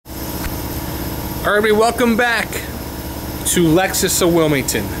All right, everybody, welcome back to LEXUS of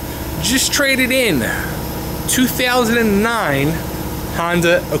Wilmington. Just traded in 2009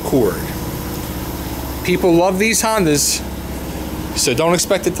 Honda Accord. People love these Hondas, so don't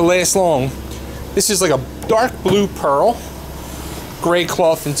expect it to last long. This is like a dark blue pearl, gray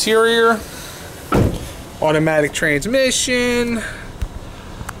cloth interior, automatic transmission.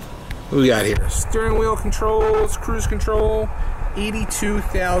 What we got here? Steering wheel controls, cruise control,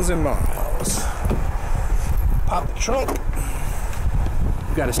 82,000 miles. Pop the trunk.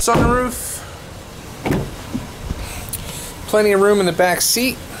 We've got a sunroof. Plenty of room in the back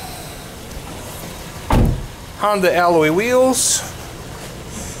seat. Honda alloy wheels.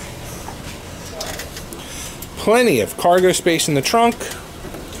 Plenty of cargo space in the trunk.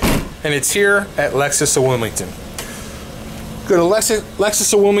 And it's here at LEXUS of Wilmington. Go to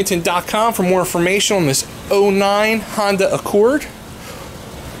LEXUSofWilmington.com for more information on this 09 Honda Accord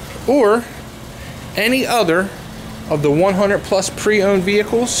or any other of the 100 plus pre-owned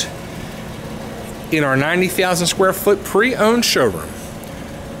vehicles in our 90,000 square foot pre-owned showroom.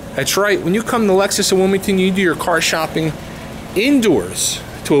 That's right, when you come to LEXUS of Wilmington, you do your car shopping indoors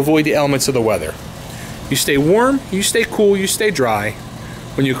to avoid the elements of the weather. You stay warm, you stay cool, you stay dry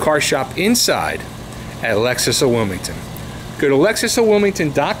when you car shop inside at LEXUS of Wilmington. Go to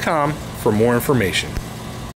LEXUSofWilmington.com for more information.